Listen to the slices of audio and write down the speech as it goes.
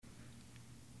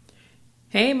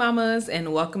Hey, mamas,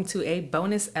 and welcome to a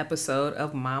bonus episode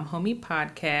of Mom Homie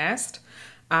Podcast.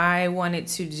 I wanted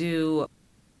to do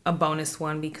a bonus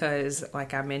one because,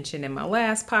 like I mentioned in my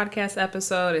last podcast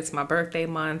episode, it's my birthday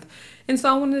month. And so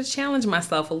I wanted to challenge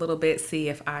myself a little bit, see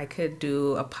if I could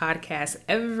do a podcast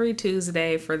every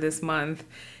Tuesday for this month.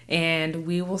 And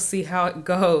we will see how it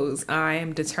goes. I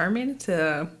am determined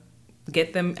to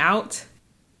get them out.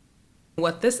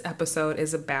 What this episode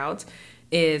is about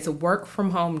is work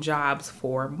from home jobs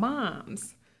for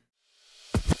moms.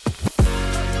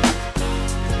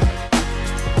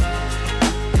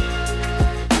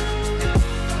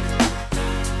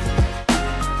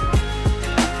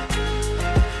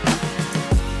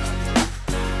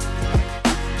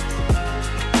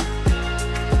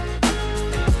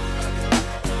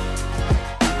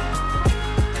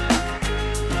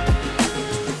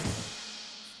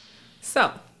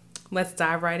 So let's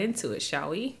dive right into it,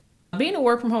 shall we? Being a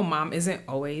work from home mom isn't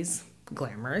always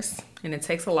glamorous, and it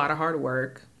takes a lot of hard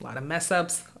work, a lot of mess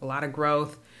ups, a lot of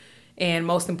growth, and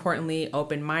most importantly,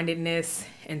 open-mindedness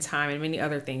and time and many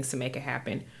other things to make it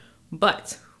happen.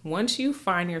 But once you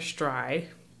find your stride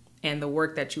and the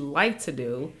work that you like to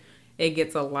do, it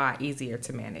gets a lot easier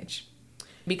to manage.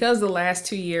 Because the last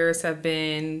 2 years have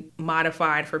been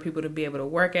modified for people to be able to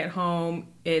work at home,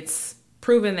 it's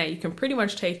proven that you can pretty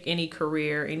much take any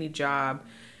career, any job,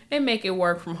 and make it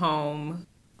work from home.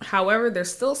 However, there's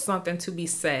still something to be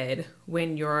said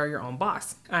when you're your own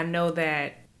boss. I know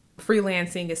that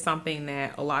freelancing is something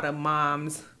that a lot of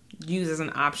moms use as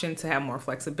an option to have more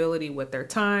flexibility with their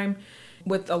time.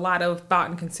 With a lot of thought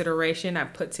and consideration, I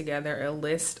put together a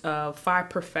list of 5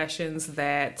 professions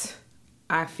that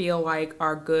I feel like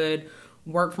are good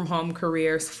work from home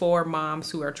careers for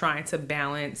moms who are trying to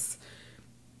balance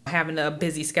having a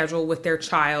busy schedule with their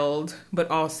child, but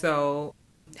also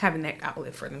having that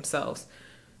outlet for themselves.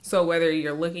 So whether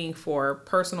you're looking for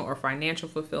personal or financial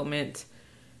fulfillment,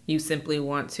 you simply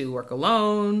want to work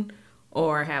alone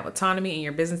or have autonomy in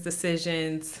your business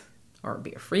decisions or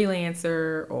be a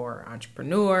freelancer or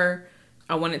entrepreneur,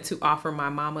 I wanted to offer my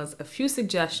mamas a few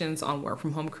suggestions on work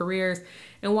from home careers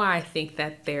and why I think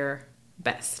that they're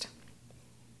best.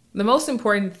 The most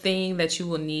important thing that you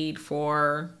will need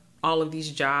for all of these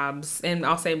jobs, and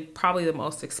I'll say probably the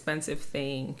most expensive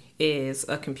thing, is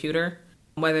a computer,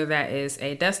 whether that is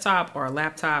a desktop or a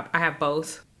laptop. I have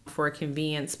both for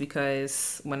convenience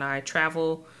because when I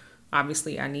travel,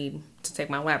 obviously I need to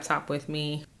take my laptop with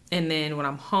me. And then when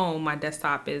I'm home, my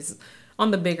desktop is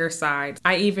on the bigger side.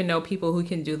 I even know people who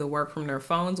can do the work from their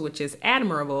phones, which is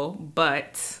admirable,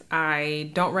 but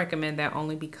I don't recommend that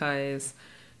only because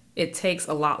it takes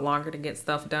a lot longer to get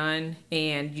stuff done,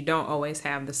 and you don't always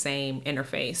have the same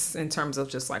interface in terms of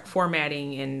just like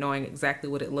formatting and knowing exactly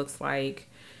what it looks like.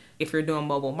 If you're doing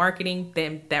mobile marketing,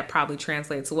 then that probably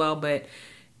translates well. But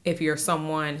if you're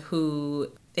someone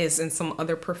who is in some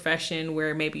other profession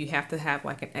where maybe you have to have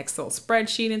like an Excel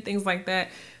spreadsheet and things like that,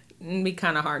 it'd be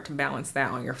kind of hard to balance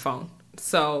that on your phone.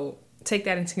 So take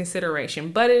that into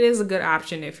consideration, but it is a good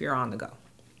option if you're on the go.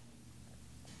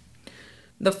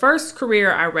 The first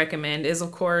career I recommend is,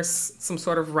 of course, some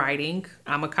sort of writing.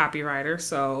 I'm a copywriter,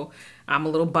 so I'm a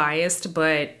little biased,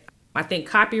 but I think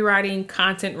copywriting,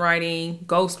 content writing,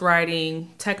 ghost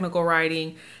writing, technical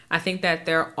writing, I think that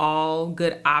they're all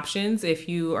good options if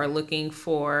you are looking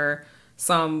for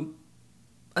some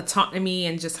autonomy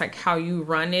and just like how you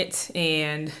run it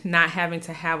and not having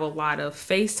to have a lot of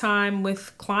FaceTime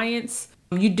with clients.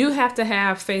 You do have to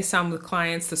have FaceTime with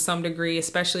clients to some degree,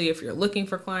 especially if you're looking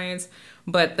for clients.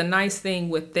 But the nice thing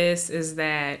with this is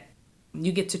that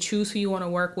you get to choose who you want to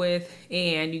work with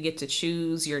and you get to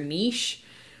choose your niche.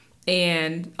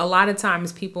 And a lot of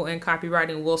times people in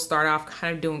copywriting will start off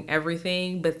kind of doing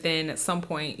everything, but then at some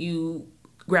point you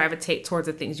gravitate towards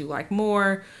the things you like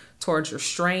more, towards your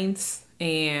strengths,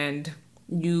 and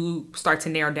you start to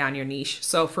narrow down your niche.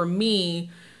 So for me,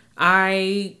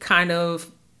 I kind of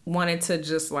wanted to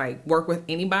just like work with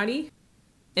anybody.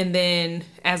 And then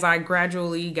as I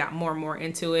gradually got more and more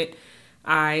into it,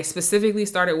 I specifically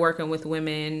started working with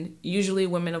women, usually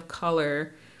women of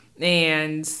color,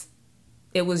 and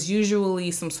it was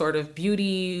usually some sort of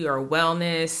beauty or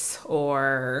wellness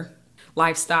or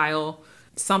lifestyle,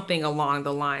 something along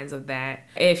the lines of that.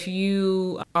 If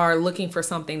you are looking for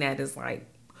something that is like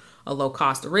a low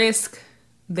cost risk,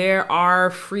 there are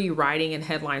free writing and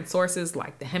headline sources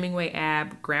like the Hemingway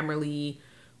app, Grammarly,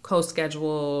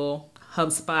 CoSchedule,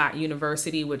 HubSpot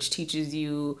University, which teaches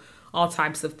you all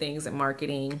types of things in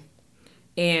marketing.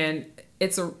 And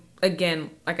it's again,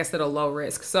 like I said, a low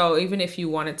risk. So even if you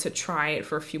wanted to try it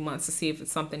for a few months to see if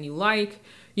it's something you like,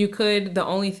 You could, the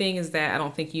only thing is that I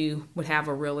don't think you would have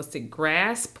a realistic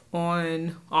grasp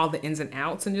on all the ins and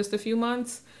outs in just a few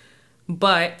months.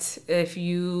 But if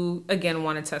you, again,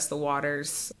 want to test the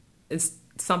waters, it's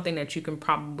something that you can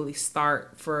probably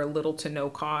start for little to no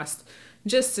cost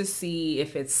just to see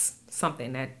if it's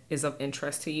something that is of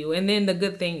interest to you. And then the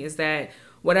good thing is that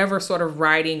whatever sort of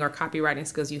writing or copywriting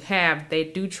skills you have, they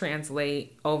do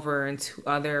translate over into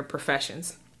other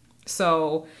professions.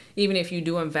 So even if you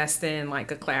do invest in like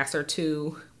a class or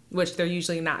two, which they're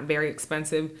usually not very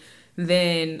expensive,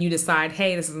 then you decide,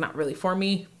 hey, this is not really for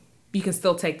me, you can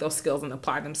still take those skills and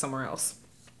apply them somewhere else.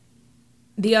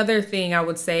 The other thing I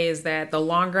would say is that the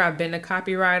longer I've been a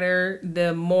copywriter,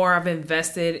 the more I've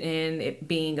invested in it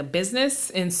being a business.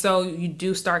 And so you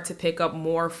do start to pick up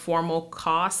more formal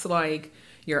costs like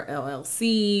your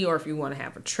LLC, or if you want to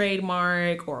have a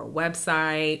trademark or a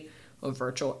website, a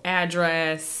virtual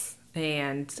address,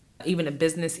 and even a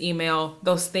business email.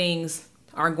 Those things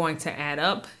are going to add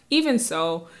up. Even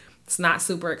so, it's not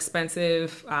super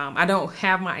expensive. I don't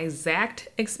have my exact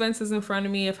expenses in front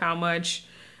of me of how much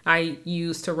I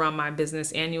use to run my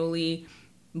business annually,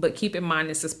 but keep in mind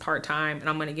this is part-time, and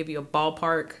I'm going to give you a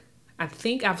ballpark. I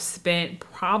think I've spent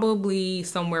probably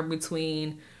somewhere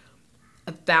between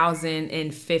 $1,000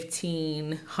 and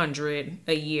 $1,500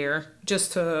 a year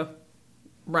just to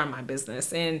run my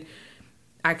business, and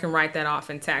I can write that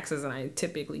off in taxes, and I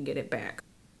typically get it back.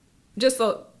 Just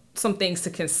some things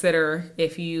to consider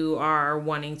if you are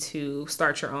wanting to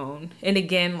start your own. And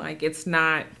again, like this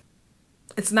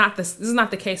is not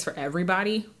the case for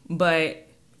everybody, but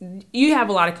you have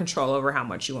a lot of control over how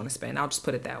much you want to spend. I'll just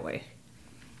put it that way.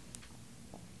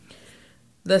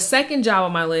 The second job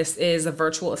on my list is a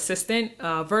virtual assistant.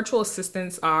 Virtual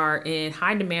assistants are in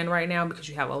high demand right now because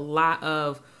you have a lot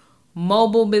of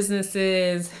mobile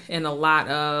businesses and a lot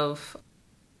of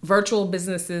virtual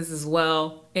businesses as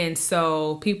well. And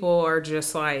so people are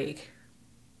just like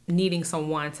needing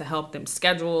someone to help them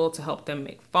schedule, to help them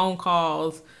make phone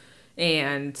calls,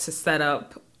 and to set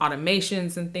up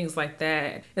automations and things like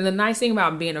that. And the nice thing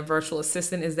about being a virtual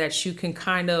assistant is that you can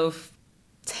kind of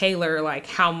tailor like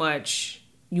how much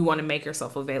you want to make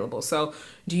yourself available. So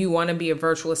do you want to be a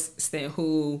virtual assistant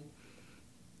who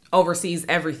oversees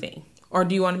everything? Or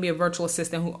do you want to be a virtual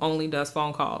assistant who only does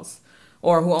phone calls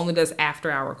or who only does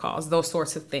after hour calls, those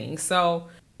sorts of things? So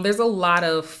there's a lot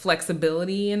of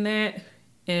flexibility in that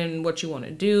and what you want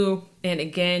to do. And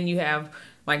again, you have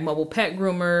like mobile pet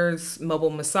groomers,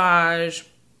 mobile massage,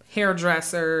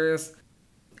 hairdressers.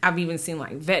 I've even seen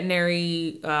like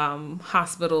veterinary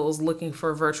hospitals looking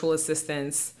for virtual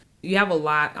assistants. You have a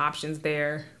lot of options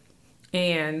there.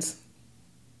 And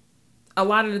a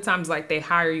lot of the times like they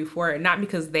hire you for it, not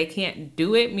because they can't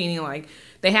do it, meaning like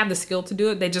they have the skill to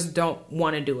do it. They just don't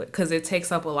want to do it because it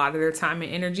takes up a lot of their time and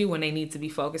energy when they need to be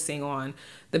focusing on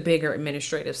the bigger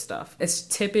administrative stuff. It's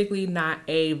typically not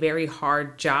a very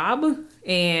hard job.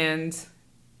 And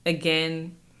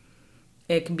again,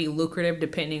 it can be lucrative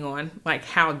depending on like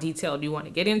how detailed you want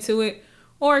to get into it.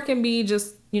 Or it can be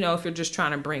just, if you're just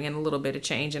trying to bring in a little bit of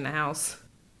change in the house,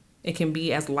 it can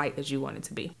be as light as you want it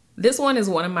to be. This one is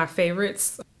one of my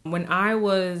favorites. When I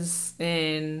was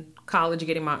in college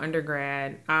getting my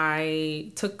undergrad,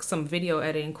 I took some video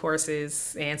editing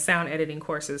courses and sound editing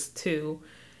courses too.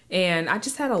 And I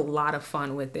just had a lot of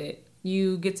fun with it.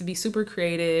 You get to be super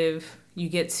creative. You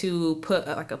get to put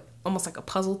almost like a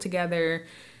puzzle together,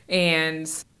 and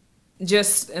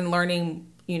just in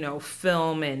learning,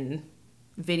 film and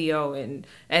video and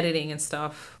editing and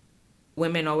stuff.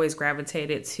 Women always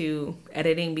gravitated to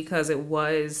editing because it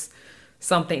was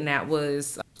something that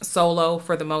was solo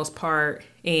for the most part.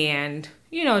 And,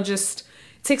 just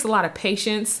takes a lot of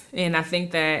patience. And I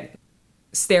think that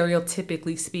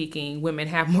stereotypically speaking, women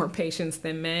have more patience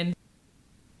than men.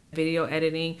 Video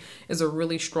editing is a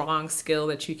really strong skill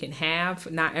that you can have.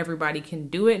 Not everybody can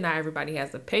do it. Not everybody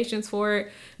has the patience for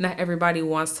it. Not everybody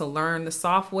wants to learn the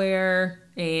software.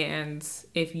 And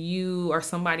if you are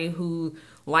somebody who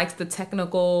likes the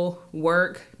technical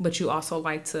work, but you also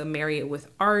like to marry it with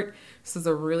art, this is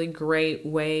a really great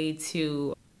way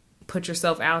to put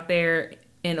yourself out there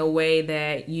in a way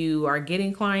that you are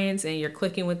getting clients and you're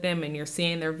clicking with them and you're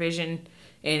seeing their vision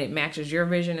and it matches your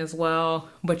vision as well,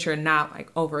 but you're not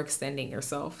like overextending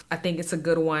yourself. I think it's a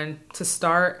good one to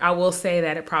start. I will say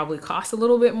that it probably costs a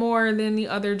little bit more than the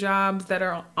other jobs that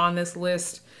are on this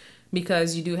list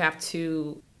because you do have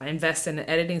to invest in the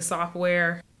editing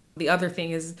software. The other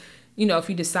thing is, if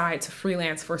you decide to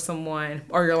freelance for someone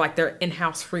or you're like their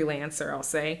in-house freelancer, I'll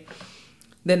say,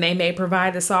 then they may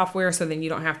provide the software so then you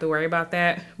don't have to worry about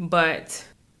that. But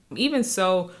even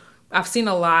so, I've seen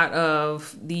a lot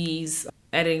of these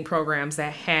editing programs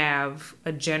that have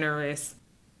a generous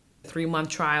 3-month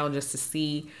trial just to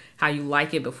see how you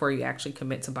like it before you actually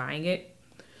commit to buying it.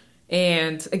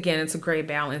 And again, it's a great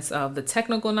balance of the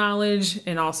technical knowledge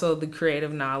and also the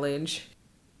creative knowledge.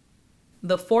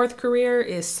 The fourth career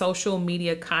is social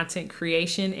media content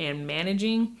creation and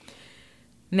managing.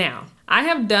 Now, I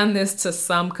have done this to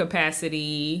some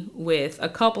capacity with a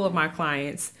couple of my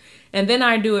clients, and then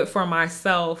I do it for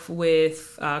myself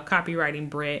with Copywriting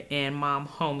Brit and Mom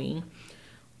Homie.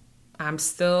 I'm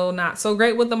still not so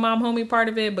great with the Mom Homie part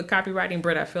of it, but Copywriting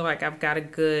Brit, I feel like I've got a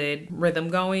good rhythm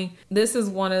going. This is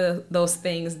one of those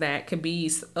things that could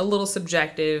be a little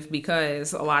subjective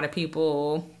because a lot of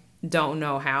people don't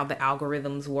know how the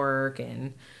algorithms work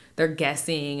and they're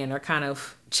guessing and they're kind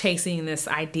of chasing this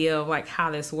idea of like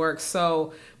how this works.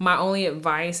 So my only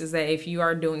advice is that if you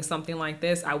are doing something like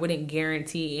this, I wouldn't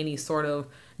guarantee any sort of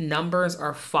numbers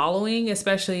or following,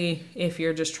 especially if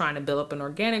you're just trying to build up an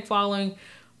organic following.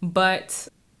 But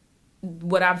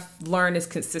what I've learned is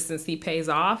consistency pays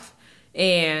off.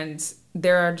 And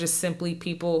there are just simply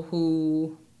people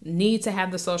who need to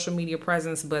have the social media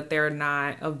presence, but they're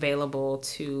not available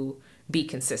to be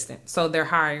consistent. So they're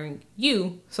hiring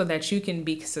you so that you can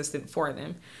be consistent for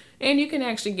them. And you can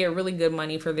actually get really good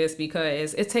money for this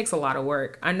because it takes a lot of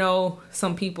work. I know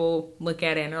some people look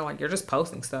at it and they're like, you're just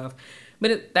posting stuff.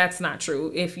 But that's not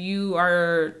true. If you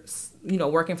are,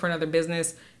 working for another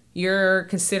business, you're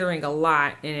considering a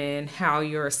lot in how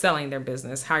you're selling their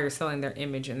business, how you're selling their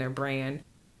image and their brand.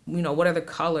 What are the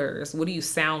colors? What do you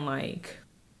sound like?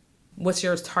 What's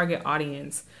your target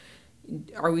audience?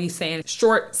 Are we saying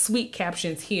short, sweet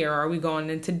captions here? Are we going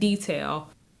into detail?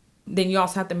 Then you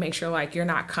also have to make sure like you're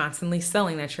not constantly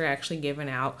selling, that you're actually giving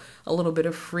out a little bit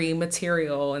of free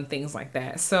material and things like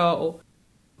that. So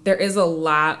there is a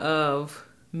lot of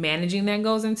managing that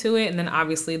goes into it. And then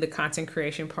obviously the content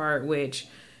creation part, which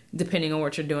depending on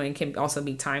what you're doing can also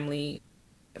be timely.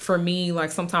 For me,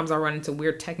 like sometimes I run into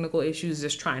weird technical issues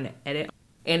just trying to edit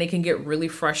and it can get really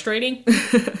frustrating.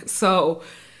 So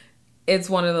it's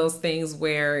one of those things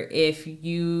where if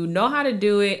you know how to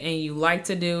do it and you like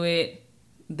to do it,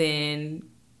 then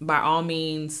by all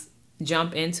means,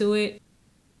 jump into it.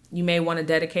 You may want a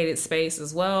dedicated space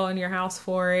as well in your house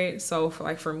for it. So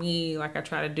for me, I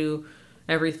try to do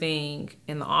everything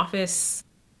in the office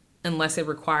unless it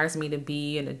requires me to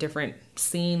be in a different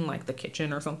scene, like the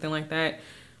kitchen or something like that.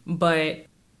 But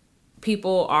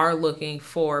people are looking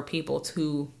for people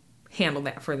to handle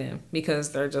that for them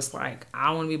because they're just like, I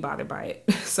don't want to be bothered by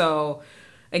it. So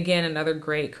again, another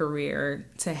great career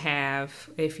to have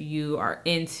if you are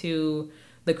into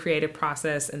the creative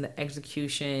process and the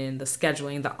execution, the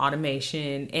scheduling, the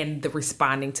automation, and the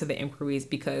responding to the inquiries,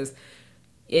 because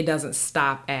it doesn't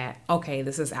stop at, okay,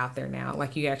 this is out there now.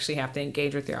 Like you actually have to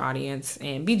engage with your audience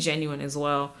and be genuine as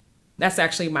well. That's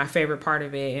actually my favorite part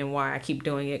of it and why I keep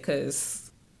doing it, because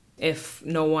if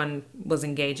no one was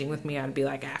engaging with me, I'd be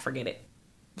like, forget it.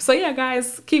 So yeah,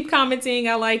 guys, keep commenting.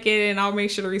 I like it, and I'll make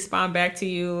sure to respond back to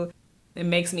you. It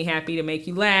makes me happy to make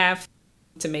you laugh,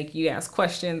 to make you ask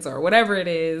questions or whatever it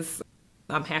is.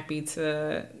 I'm happy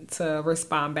to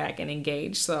respond back and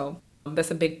engage. So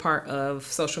that's a big part of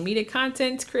social media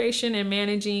content creation and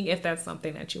managing if that's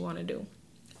something that you want to do.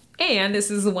 And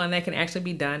this is the one that can actually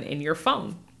be done in your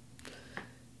phone.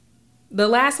 The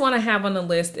last one I have on the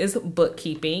list is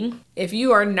bookkeeping. If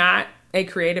you are not a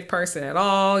creative person at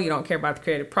all, you don't care about the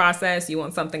creative process, you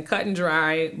want something cut and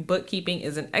dry, bookkeeping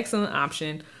is an excellent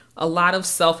option. A lot of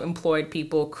self-employed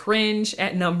people cringe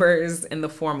at numbers in the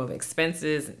form of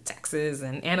expenses and taxes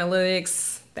and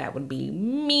analytics. That would be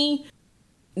me.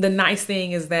 The nice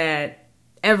thing is that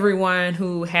everyone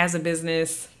who has a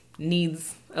business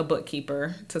needs a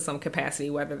bookkeeper to some capacity,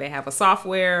 whether they have a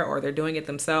software or they're doing it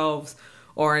themselves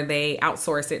or they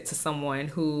outsource it to someone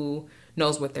who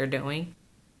knows what they're doing.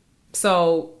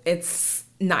 So it's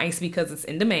nice because it's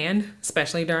in demand,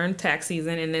 especially during tax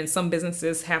season. And then some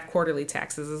businesses have quarterly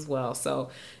taxes as well. So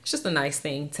it's just a nice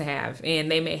thing to have.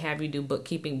 And they may have you do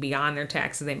bookkeeping beyond their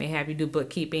taxes. They may have you do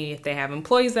bookkeeping if they have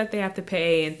employees that they have to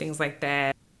pay and things like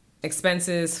that.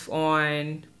 Expenses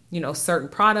on, certain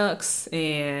products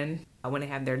and when they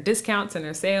have their discounts and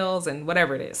their sales and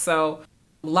whatever it is. So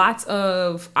lots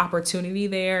of opportunity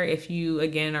there if you,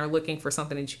 again, are looking for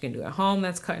something that you can do at home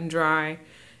that's cut and dry.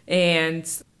 And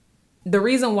the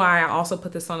reason why I also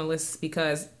put this on the list is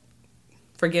because,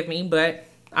 forgive me, but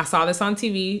I saw this on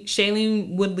TV.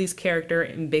 Shailene Woodley's character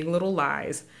in Big Little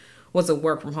Lies was a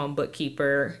work from home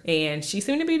bookkeeper, and she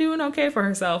seemed to be doing okay for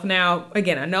herself. Now,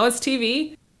 again, I know it's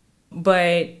TV,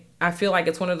 but I feel like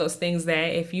it's one of those things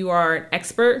that if you are an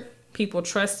expert, people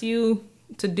trust you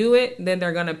to do it, then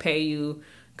they're going to pay you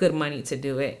good money to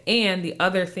do it. And the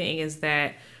other thing is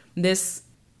that this,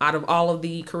 out of all of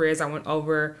the careers I went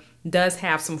over, does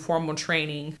have some formal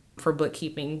training for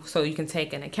bookkeeping. So you can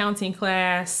take an accounting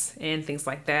class and things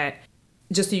like that,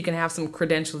 just so you can have some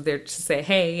credentials there to say,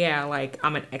 hey, yeah, like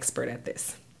I'm an expert at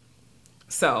this.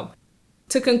 So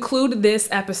to conclude this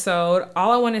episode,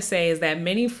 all I want to say is that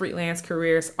many freelance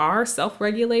careers are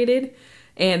self-regulated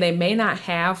and they may not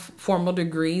have formal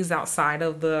degrees outside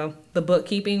of the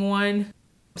bookkeeping one.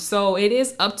 So it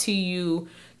is up to you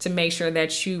to make sure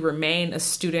that you remain a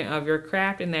student of your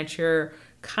craft and that you're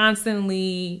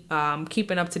constantly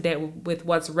keeping up to date with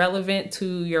what's relevant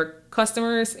to your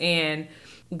customers and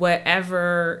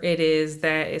whatever it is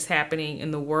that is happening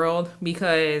in the world,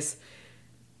 because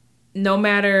no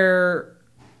matter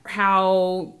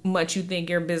how much you think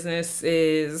your business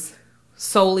is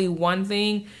solely one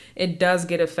thing, it does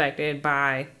get affected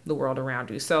by the world around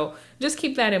you. So just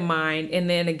keep that in mind. And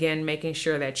then again, making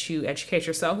sure that you educate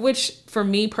yourself, which for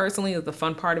me personally is the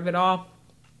fun part of it all.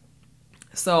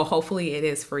 So hopefully it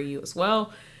is for you as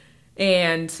well.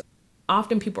 And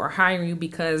often people are hiring you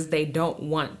because they don't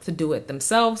want to do it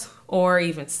themselves or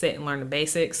even sit and learn the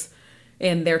basics.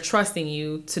 And they're trusting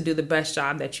you to do the best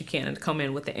job that you can and come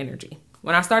in with the energy.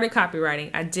 When I started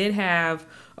copywriting, I did have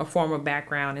a formal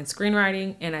background in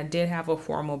screenwriting and I did have a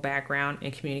formal background in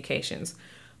communications,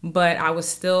 but I was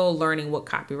still learning what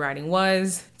copywriting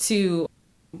was to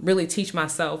really teach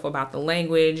myself about the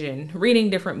language and reading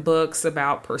different books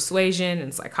about persuasion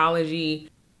and psychology.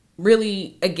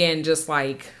 Really, again, just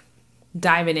like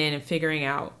diving in and figuring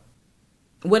out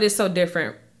what is so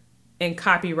different in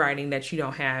copywriting that you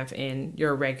don't have in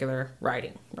your regular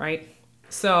writing, right?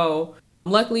 So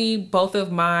luckily, both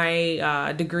of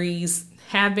my degrees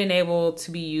have been able to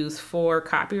be used for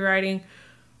copywriting.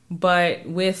 But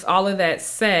with all of that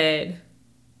said,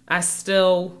 I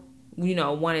still,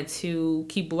 wanted to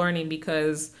keep learning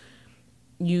because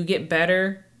you get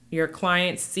better. Your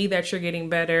clients see that you're getting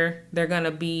better. They're going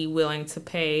to be willing to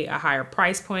pay a higher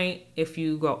price point if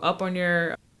you go up on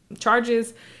your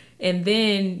charges. And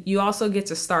then you also get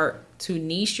to start to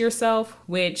niche yourself,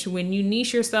 which when you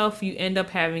niche yourself, you end up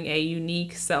having a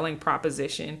unique selling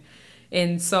proposition.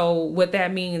 And so what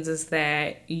that means is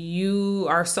that you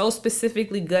are so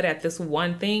specifically good at this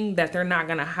one thing that they're not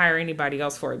going to hire anybody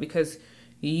else for it because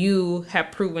you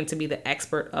have proven to be the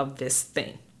expert of this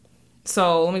thing.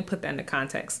 So let me put that into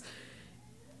context.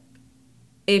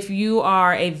 If you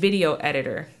are a video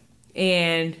editor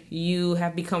and you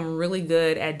have become really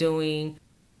good at doing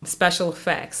special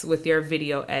effects with your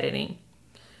video editing,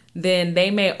 then they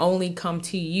may only come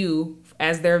to you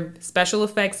as their special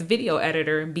effects video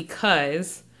editor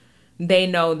because they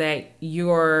know that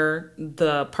you're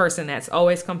the person that's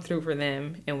always come through for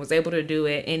them and was able to do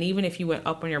it. And even if you went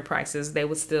up on your prices, they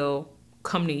would still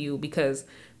come to you because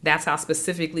that's how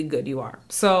specifically good you are.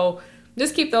 So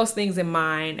just keep those things in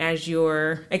mind as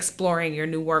you're exploring your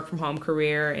new work from home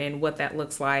career and what that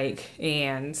looks like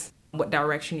and what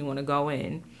direction you want to go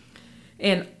in.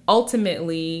 And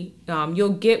ultimately, you'll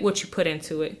get what you put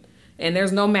into it. And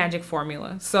there's no magic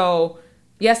formula. So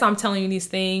yes, I'm telling you these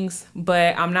things,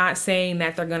 but I'm not saying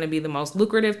that they're going to be the most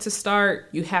lucrative to start.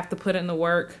 You have to put in the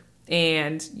work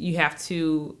and you have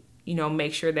to,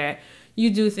 make sure that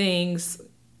you do things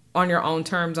on your own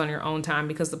terms, on your own time,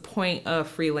 because the point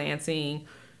of freelancing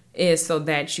is so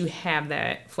that you have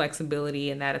that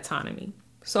flexibility and that autonomy.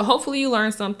 So hopefully you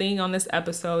learned something on this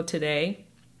episode today.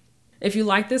 If you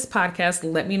like this podcast,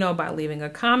 let me know by leaving a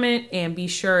comment and be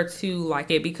sure to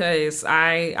like it because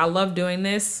I love doing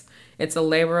this. It's a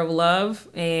labor of love.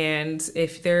 And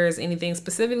if there's anything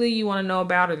specifically you want to know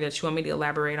about or that you want me to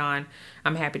elaborate on,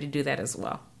 I'm happy to do that as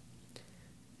well.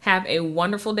 Have a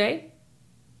wonderful day.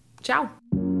 Ciao.